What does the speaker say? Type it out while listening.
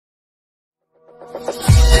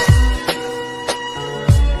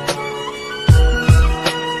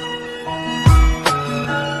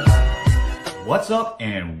What's up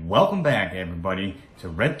and welcome back everybody to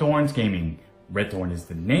Red Thorns Gaming. Red Thorn is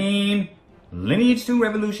the name, Lineage 2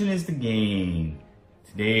 Revolution is the game.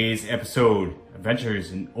 Today's episode,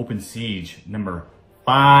 Adventures in Open Siege, number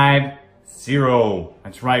 50.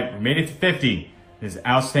 That's right, we made it to 50. This is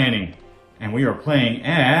outstanding. And we are playing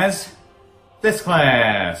as this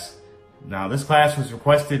class. Now this class was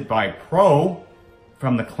requested by Pro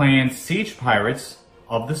from the clan Siege Pirates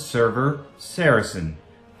of the server Saracen.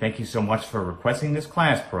 Thank you so much for requesting this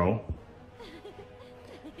class, Pro.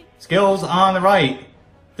 Skills on the right.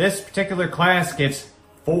 This particular class gets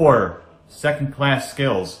 4 second class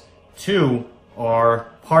skills. 2 are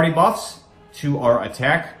party buffs, 2 are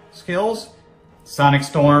attack skills. Sonic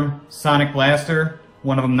Storm, Sonic Blaster.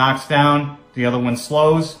 One of them knocks down, the other one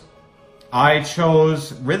slows. I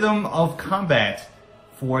chose Rhythm of Combat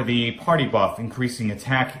for the party buff, increasing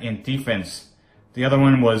attack and defense. The other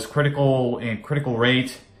one was critical and critical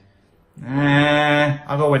rate.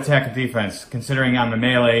 I'll go with attack and defense. Considering I'm a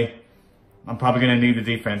melee, I'm probably going to need the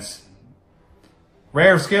defense.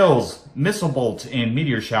 Rare skills, Missile Bolt and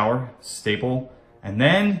Meteor Shower, staple. And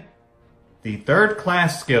then, the third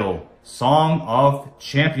class skill, Song of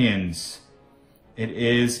Champions. It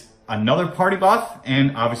is another party buff,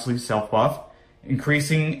 and obviously self buff,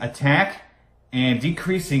 increasing attack and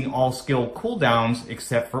decreasing all skill cooldowns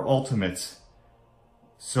except for ultimates.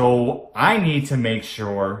 So, I need to make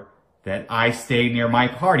sure that I stay near my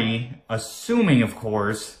party, assuming, of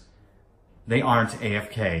course, they aren't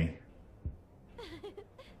AFK.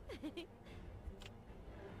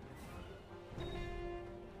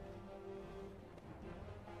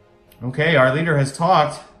 Okay, our leader has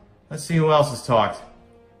talked. Let's see who else has talked.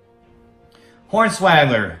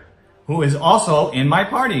 Hornswaggler, who is also in my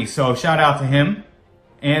party, so shout out to him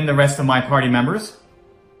and the rest of my party members.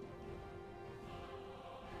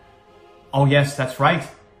 Oh yes, that's right.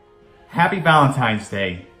 Happy Valentine's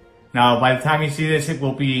Day. Now, by the time you see this, it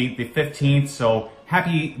will be the 15th, so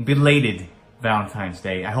happy belated Valentine's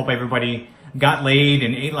Day. I hope everybody got laid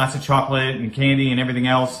and ate lots of chocolate and candy and everything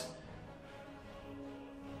else.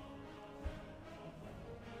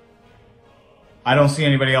 I don't see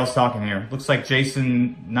anybody else talking here. Looks like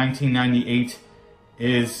Jason 1998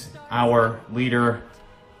 is our leader.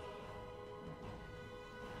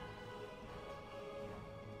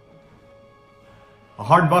 A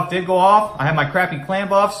hard buff did go off. I have my crappy clan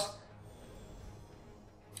buffs.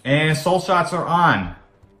 And soul shots are on.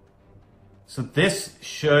 So this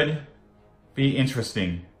should be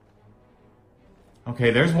interesting. Okay,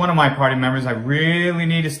 there's one of my party members. I really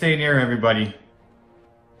need to stay near everybody.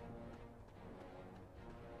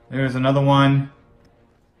 There's another one.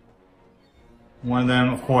 One of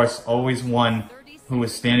them, of course, always one who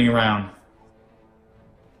is standing around.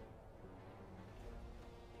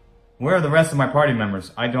 Where are the rest of my party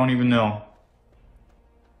members? I don't even know.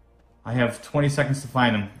 I have 20 seconds to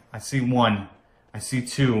find them. I see one. I see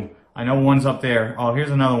 2. I know one's up there. Oh, here's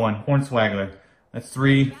another one. Hornswaggler. That's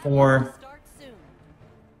 3, 4.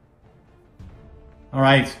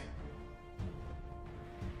 Alright.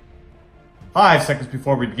 5 seconds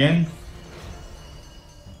before we begin.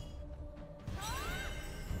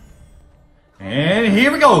 And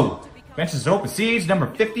here we go! Adventures in Open Siege, number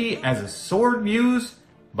 50 as a Sword Muse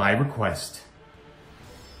by request.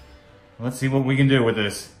 Let's see what we can do with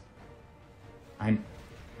this.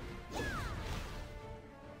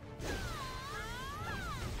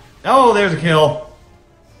 Oh, there's a kill.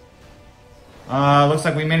 Looks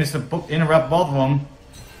like we managed to interrupt both of them.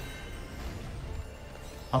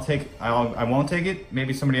 I won't take it.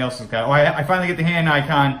 Maybe somebody else has got it. Oh, I finally get the hand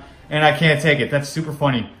icon, and I can't take it. That's super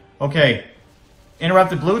funny. Okay.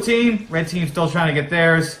 Interrupted blue team. Red team still trying to get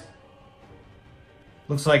theirs.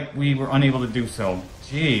 Looks like we were unable to do so.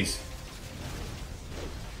 Jeez.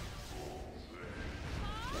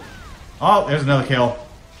 Oh, there's another kill.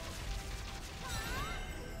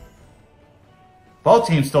 Both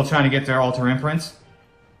teams still trying to get their altar imprints.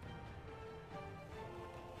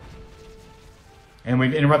 And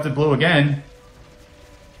we've interrupted blue again.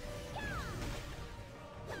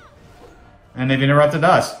 And they've interrupted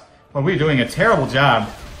us. Well, we're doing a terrible job.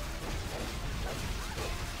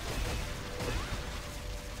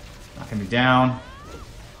 Knocking me down.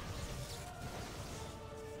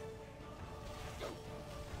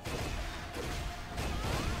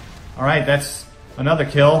 Alright, that's another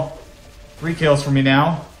kill. 3 kills for me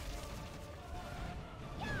now.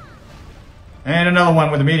 And another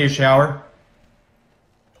one with a meteor shower.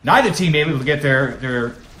 Neither team able to get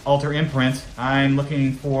their altar imprint. I'm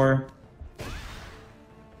looking for...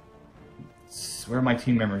 Where are my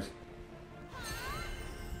team members?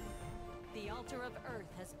 The altar of Earth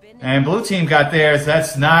has been And blue team got theirs.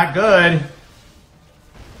 That's not good.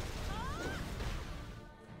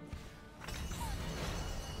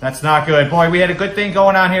 That's not good. Boy, we had a good thing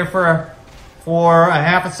going on here for a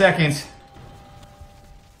half a second.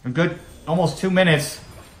 A good almost 2 minutes.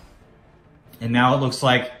 And now it looks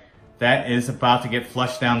like that is about to get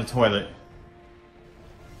flushed down the toilet.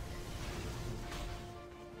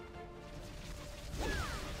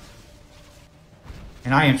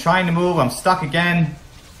 And I am trying to move. I'm stuck again.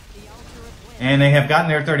 And they have gotten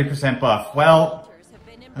their 30% buff. Well,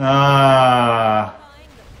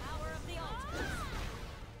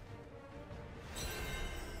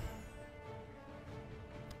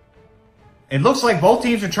 it looks like both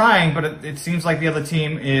teams are trying, but it seems like the other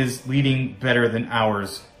team is leading better than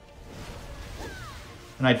ours.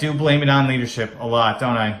 And I do blame it on leadership a lot,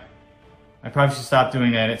 don't I? I probably should stop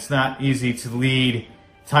doing that. It's not easy to lead,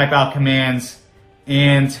 type out commands,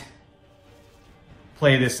 and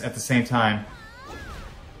play this at the same time.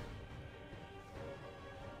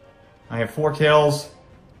 I have 4 kills.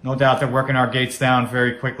 No doubt they're working our gates down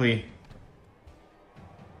very quickly.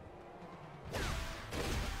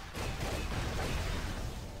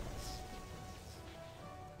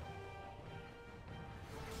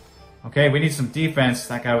 Okay, we need some defense.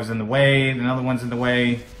 That guy was in the way. Another one's in the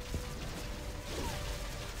way.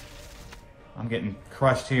 I'm getting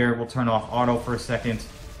crushed here. We'll turn off auto for a second.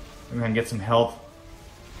 We're going to get some health.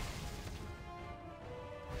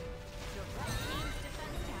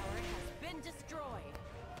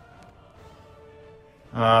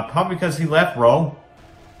 Probably because he left, bro.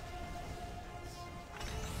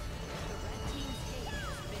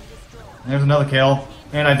 There's another kill.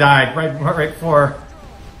 And I died right before,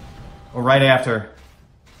 or right after.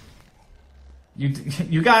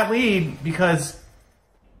 You got lead because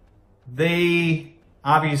they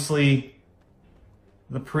obviously,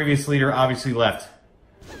 the previous leader obviously left.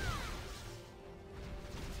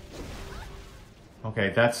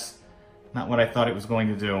 Okay, that's not what I thought it was going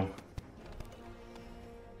to do.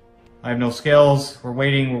 I have no skills. We're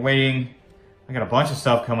waiting. I got a bunch of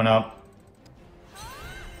stuff coming up.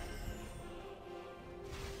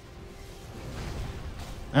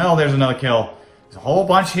 Oh, there's another kill. There's a whole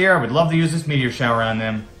bunch here. I would love to use this meteor shower on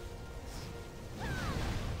them.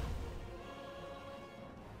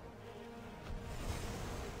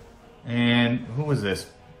 And who was this?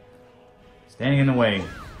 Standing in the way.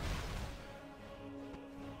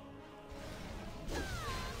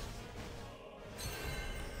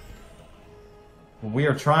 We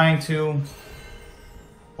are trying to...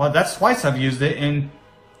 Well, that's twice I've used it, and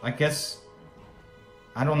I guess...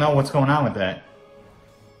 I don't know what's going on with that.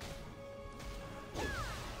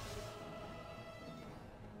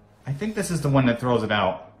 I think this is the one that throws it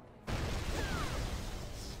out.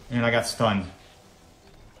 And I got stunned.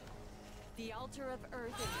 The altar of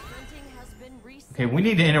Earth imprinting has been reset. Okay, we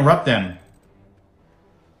need to interrupt them.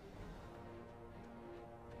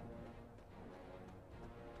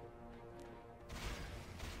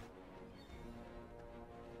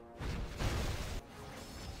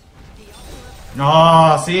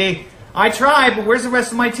 Oh, see? I tried, but where's the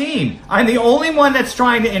rest of my team? I'm the only one that's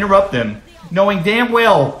trying to interrupt them, knowing damn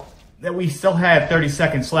well that we still had 30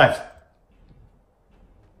 seconds left.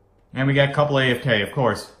 And we got a couple AFK, of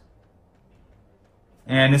course.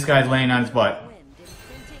 And this guy's laying on his butt.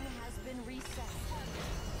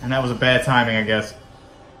 And that was a bad timing, I guess.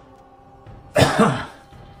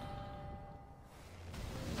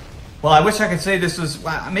 Well, I wish I could say this was...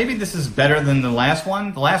 Maybe this is better than the last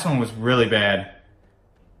one. The last one was really bad.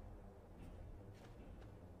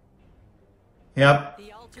 Yep.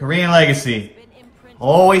 Korean Legacy.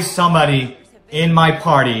 Always somebody in my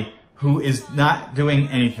party who is not doing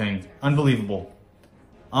anything. Unbelievable.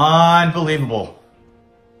 Unbelievable.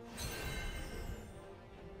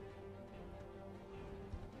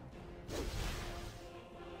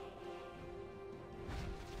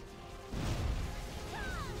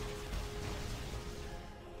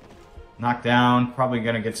 Knocked down, probably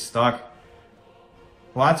gonna get stuck.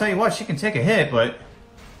 Well, I'll tell you what, she can take a hit, but...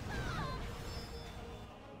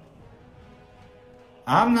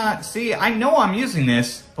 I'm not... See, I know I'm using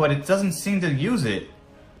this, but it doesn't seem to use it.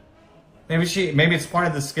 Maybe it's part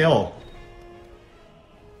of the skill.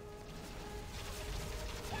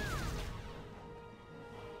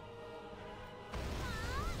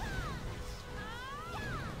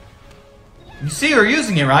 You see her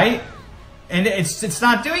using it, right? And it's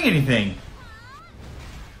not doing anything.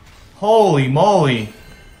 Holy moly.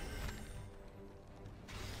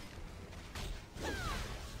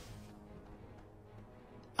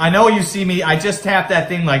 I know you see me, I just tapped that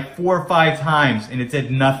thing like 4 or 5 times and it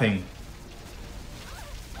did nothing.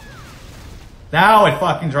 Now it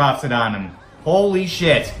fucking drops it on him. Holy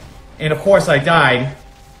shit. And of course I died.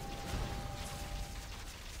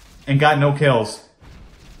 And got no kills.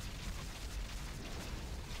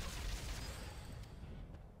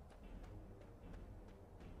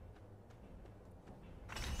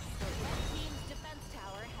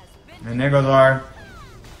 And there goes our...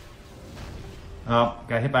 Oh,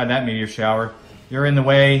 got hit by that meteor shower. You're in the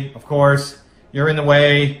way, of course. You're in the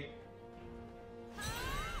way.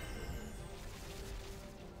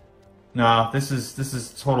 No, this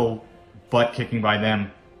is total butt kicking by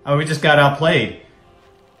them. Oh, we just got outplayed.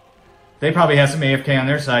 They probably have some AFK on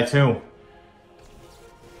their side too.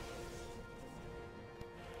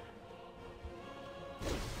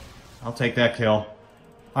 I'll take that kill.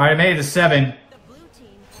 Alright, I made it to 7. The blue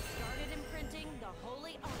team has started imprinting the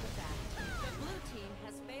holy artifact. The blue team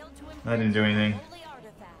has failed to imprint I didn't do anything. the holy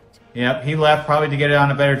artifact. Yep, he left probably to get it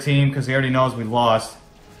on a better team because he already knows we lost.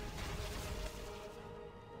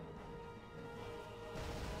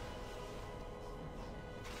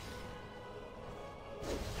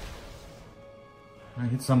 I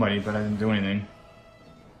hit somebody, but I didn't do anything.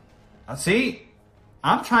 See?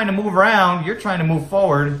 I'm trying to move around, you're trying to move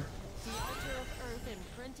forward. The altar of earth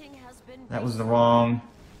imprinting has been That was the wrong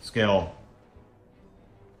skill.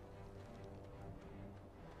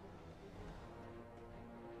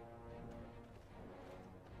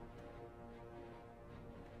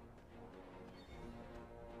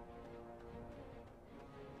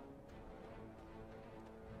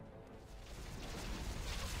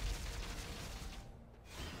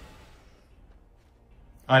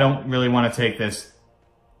 I don't really want to take this.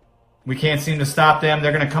 We can't seem to stop them.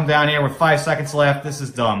 They're going to come down here with 5 seconds left. This is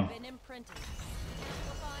dumb. been imprinted.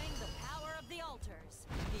 Amplifying the power of the altars.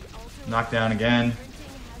 The altar Knocked down again.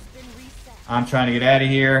 imprinting has been reset. I'm trying to get out of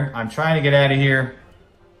here. I'm trying to get out of here.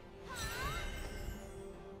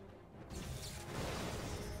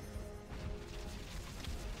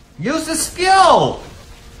 Use the skill!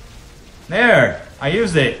 There. I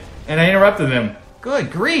used it. And I interrupted them.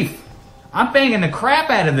 Good grief. I'm banging the crap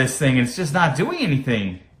out of this thing and it's just not doing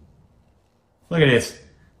anything. Look at this.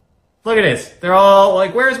 Look at this. They're all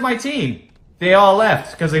like, where's my team? They all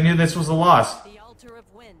left because they knew this was a loss. The altar of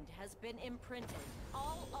wind has been imprinted.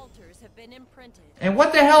 All altars have been imprinted. And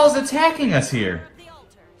what the hell is attacking us here? Power of the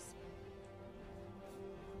altars.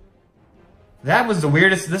 That was the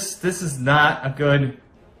weirdest. This is not a good.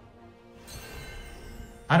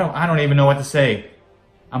 I don't even know what to say.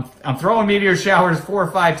 I'm throwing meteor showers 4 or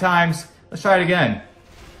 5 times. Let's try it again.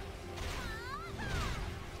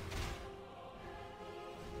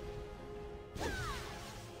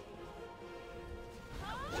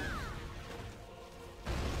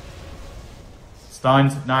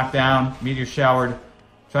 Stunned, knocked down, meteor showered.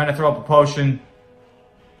 Trying to throw up a potion.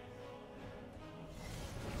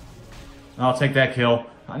 I'll take that kill.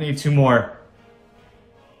 I need 2 more.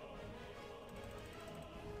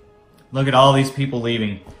 Look at all these people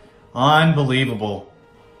leaving. Unbelievable.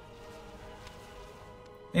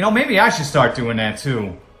 You know, maybe I should start doing that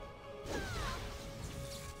too.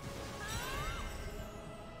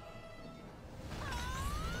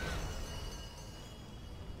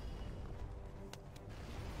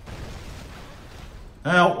 Oh,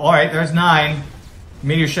 alright, there's 9.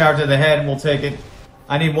 Meteor shower to the head, and we'll take it.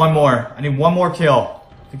 I need 1 more. I need 1 more kill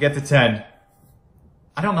to get to 10.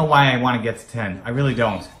 I don't know why I want to get to 10. I really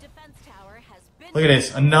don't. Defense tower has been Look at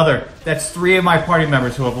this, another. That's 3 of my party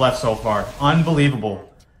members who have left so far. Unbelievable.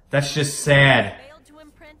 That's just sad. failed to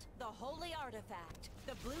imprint the holy artifact.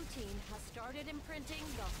 The blue team has started imprinting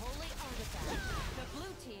the holy artifact. The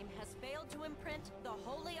blue team has failed to imprint the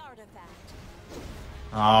holy artifact.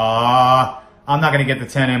 I'm not gonna get the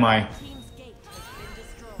 10, am I? Team's gate has been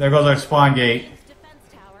destroyed. There goes our spawn gate. Team's defense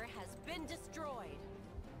tower has been destroyed.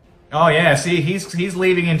 Oh yeah, see, he's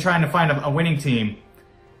leaving and trying to find a winning team.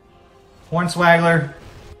 Hornswaggler,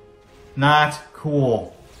 not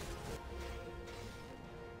cool.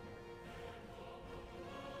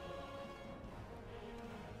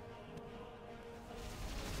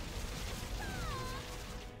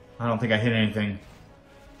 I don't think I hit anything.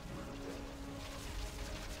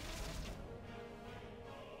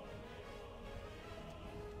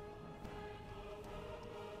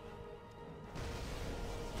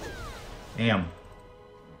 Damn.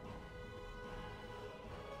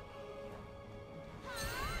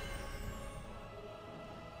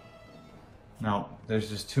 No, there's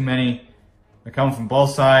just too many. They're coming from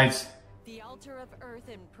both sides. The altar of earth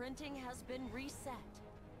imprinting has been reset.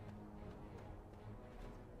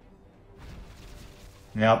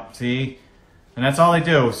 Yep, see? And that's all they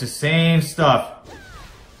do. It's the same stuff.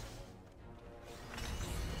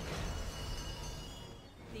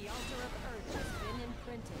 The altar of earth has been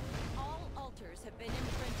imprinted. All altars have been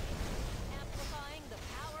imprinted, amplifying the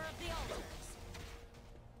power of the altars.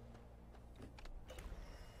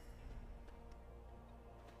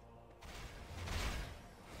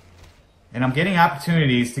 And I'm getting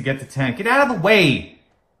opportunities to get to 10. Get out of the way!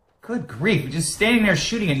 Good grief, just standing there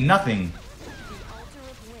shooting at nothing. The altar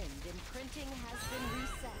of wind imprinting has been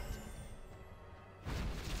reset.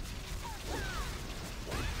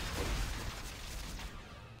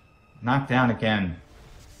 Knocked down again.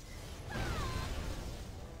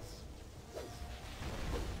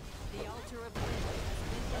 The altar of wind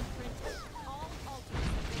has been imprinted. All altars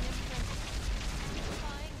have been imprinted.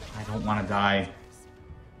 Unifying the I don't want to die.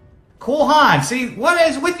 Cool Han, see, what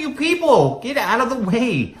is with you people? Get out of the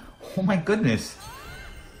way. Oh my goodness.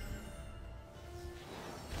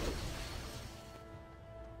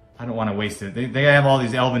 I don't want to waste it. They have all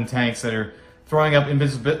these elven tanks that are throwing up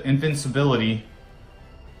invincibility.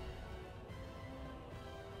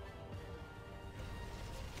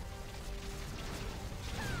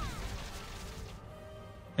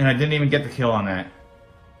 And I didn't even get the kill on that.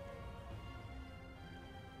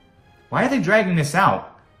 Why are they dragging this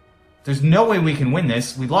out? There's no way we can win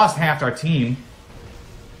this. We lost half our team.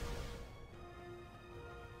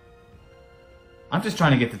 I'm just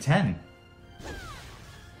trying to get to 10.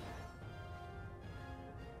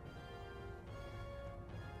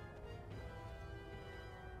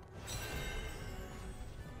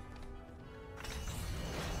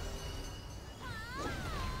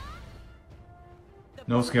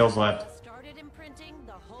 No skills left. Started imprinting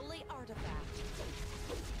the holy artifact.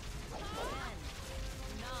 10,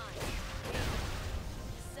 9, 8,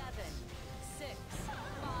 7, 6,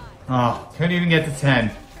 5. Oh, couldn't even get to 10.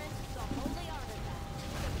 Imprint the holy artifact.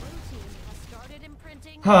 The blue team has started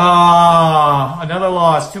imprinting. Ah, another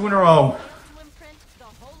loss. 2 in a row. To imprint the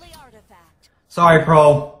holy artifact. Sorry,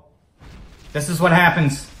 Pro. This is what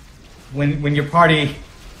happens when your party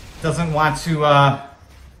doesn't want to,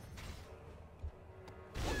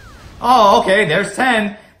 Oh, okay, there's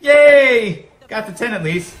 10. Yay! Got to 10 at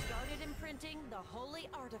least. Started imprinting the holy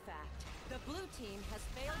artifact. The blue team has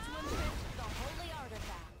failed to imprint the holy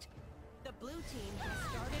artifact. The blue team has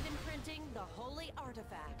started imprinting the holy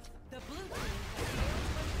artifact. The blue team has failed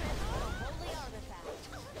to imprint the holy artifact.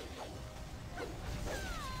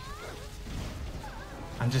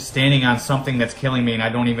 I'm just standing on something that's killing me and I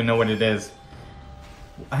don't even know what it is.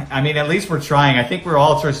 I mean, at least we're trying. I think we're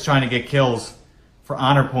all just trying to get kills for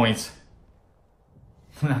honor points.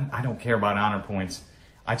 I don't care about honor points.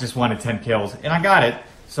 I just wanted 10 kills and I got it.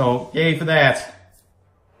 So, yay for that.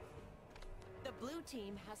 The blue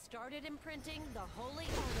team has started imprinting the holy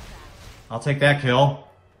artifact. I'll take that kill.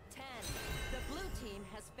 10. The blue team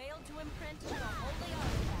has failed to imprint the holy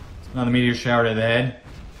artifact. Another meteor shower to the head.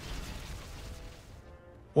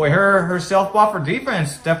 Boy, her self buff or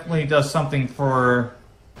defense definitely does something for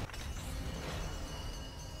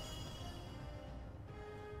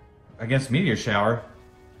against meteor shower.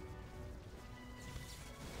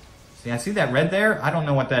 See, I see that red there. I don't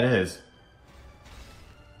know what that is.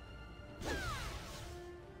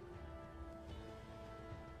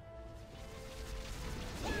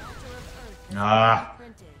 The altar of earth Ah,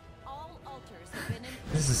 imprinted. All altars have been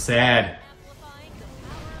imprinted. this is sad. Amplifying the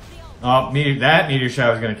power of the altar. Oh, that meteor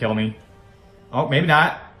shower is gonna kill me. Oh, maybe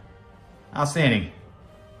not. Outstanding.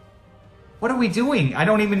 What are we doing? I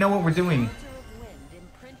don't even know what we're doing. Altar of wind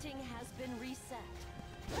imprinting has been reset.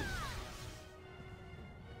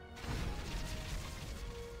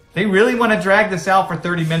 They really want to drag this out for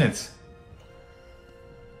 30 minutes.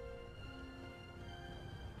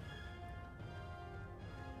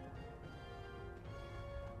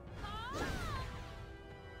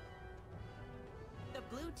 The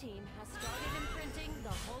blue team has started imprinting the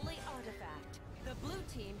holy artifact. The blue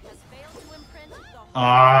team has failed to imprint the holy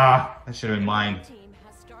Ah, that should have been mine. The blue team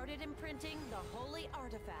has started imprinting the holy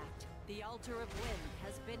artifact. The altar of wind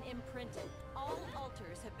has been imprinted. All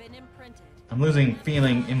altars have been imprinted. I'm losing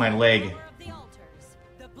feeling in my leg. Power of the altars.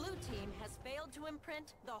 The blue team has failed to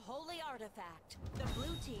imprint the holy artifact. The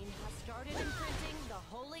blue team has started imprinting the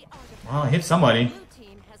holy artifact. Well, I hit somebody. The blue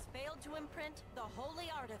team has failed to imprint the holy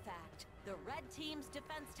artifact. The red team's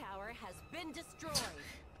defense tower has been destroyed.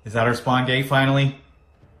 Is that our spawn gate finally?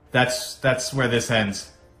 That's where this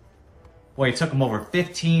ends. Boy, it took them over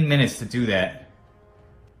 15 minutes to do that.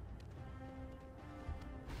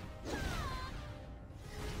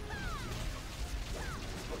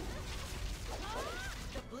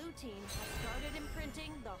 The blue team has started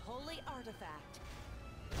imprinting the holy artifact.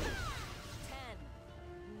 10,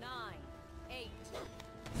 9, 8, 7,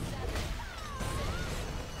 6,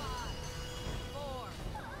 5, 4,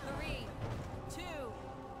 3, 2,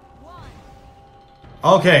 1.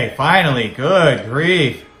 Okay, finally. Good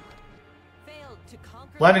grief. Failed to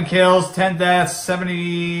conquer 11 kills, 10 deaths,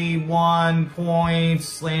 71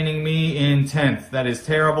 points, landing me in 10th. That is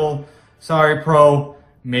terrible. Sorry, Pro.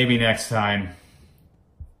 Maybe next time.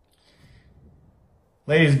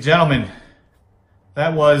 Ladies and gentlemen,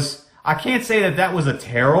 that was... I can't say that that was a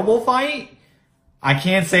terrible fight. I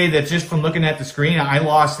can't say that just from looking at the screen, I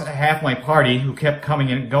lost half my party who kept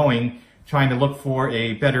coming and going, trying to look for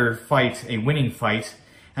a better fight, a winning fight.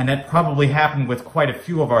 And that probably happened with quite a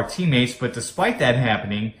few of our teammates, but despite that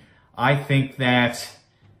happening, I think that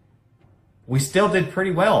we still did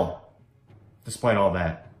pretty well, despite all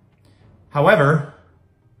that. However,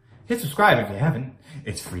 hit subscribe if you haven't.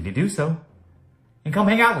 It's free to do so. And come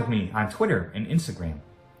hang out with me on Twitter and Instagram.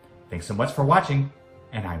 Thanks so much for watching,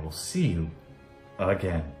 and I will see you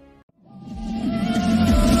again.